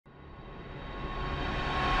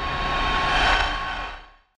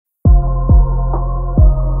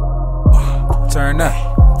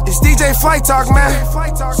that. It's DJ Flight Talk, man.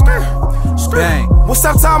 Bang. What's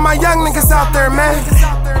up to all my young niggas out there, man?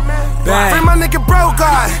 Bang. Free my nigga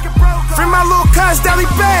Ruga. Free my little cuz Deli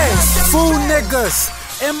Bangs. Fool niggas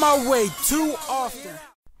in my way too often.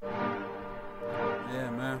 Yeah,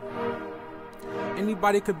 man.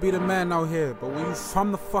 Anybody could be the man out here, but when you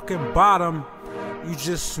from the fucking bottom, you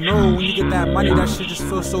just know when you get that money, that shit just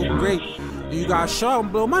feels so great. And you gotta show up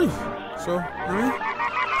and blow money. So,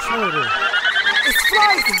 show it. It's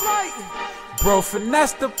Flight. Bro,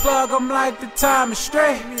 finesse the plug, I'm like the time is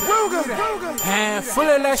straight. Ruga. Hand full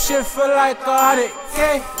of that shit for like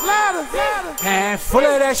 100K. Ladder. Hand full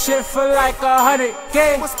of that shit for like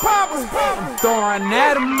 100K. What's poppin'? I'm throwing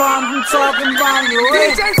atom bombs, I'm talking about your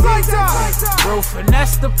way. DJ Flight Talk. Bro,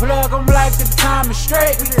 finesse the plug, I'm like the time is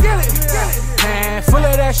straight. Get it. Hand full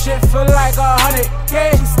of that shit for like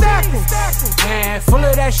 100K. Stacking. Hand full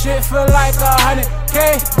of that shit for like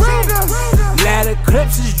 100K. Ruga. Ladder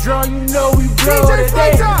clips is drawn, you know we blow DJ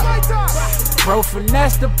Flight today. Talk. Bro,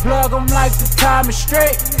 finesse the plug, I'm like the time is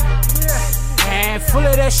straight. Hand full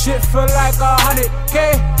of that shit for like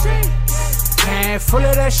 100K. Hand full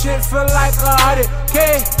of that shit for like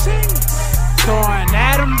 100K. Throwing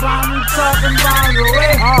atom bomb, we talking about the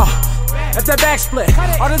way. That's that back split.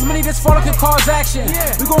 All this money that's falling can cause action.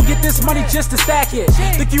 We gon' get this money just to stack it.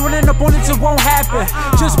 Think you running up on it, it won't happen.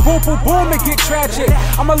 Just boom, boom, boom and get tragic.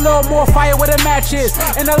 I'm a little more fire where the match is,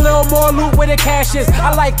 and a little more loot where the cash is.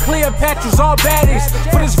 I like Cleopatra's, all baddies.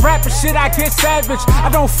 For this rapping shit, I get savage. I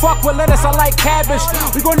don't fuck with lettuce, I like cabbage.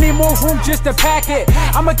 We gon' need more room just to pack it.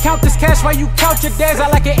 I'ma count this cash while you count your days. I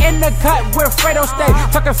like it in the cut where Fredo stay.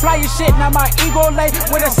 Talking flyer shit, now my ego lay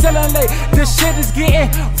where the ceiling lay. This shit is getting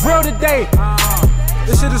real today.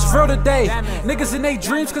 This shit is real today. Niggas in they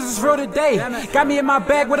dreams cause it's real today. Got me in my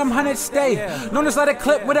bag where them hundreds stay. Known as like a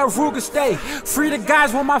clip where that Ruga stay. Free the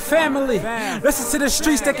guys with my family. Listen to the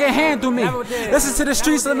streets that can handle me. Listen to the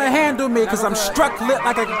streets that can handle me. Cause I'm struck lit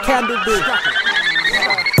like a candle be.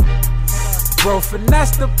 Bro,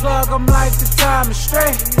 finesse the plug, I'm like the time is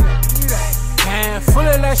straight. Hand full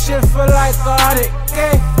of that shit for like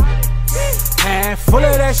 100K. Hand full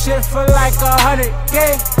of that shit for like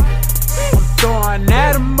 100K. I'm throwing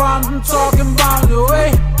atom bombs, I'm talking about the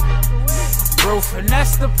way. Bro,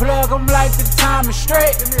 finesse the plug, I'm like the time is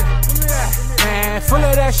straight. Hand full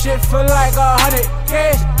of that shit for like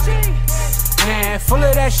 100K. Hand full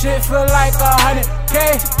of that shit for like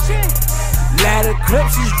 100K. Ladder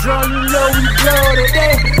clips is drawn, you know we blow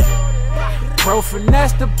today. Bro,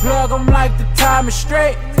 finesse the plug, I'm like the time is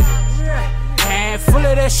straight. Hand full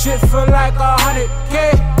of that shit for like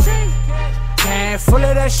 100K. Hand full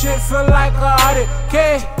of that shit for like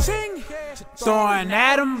 100K. Throwing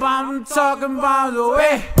atom bomb, I'm talking about the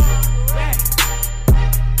way.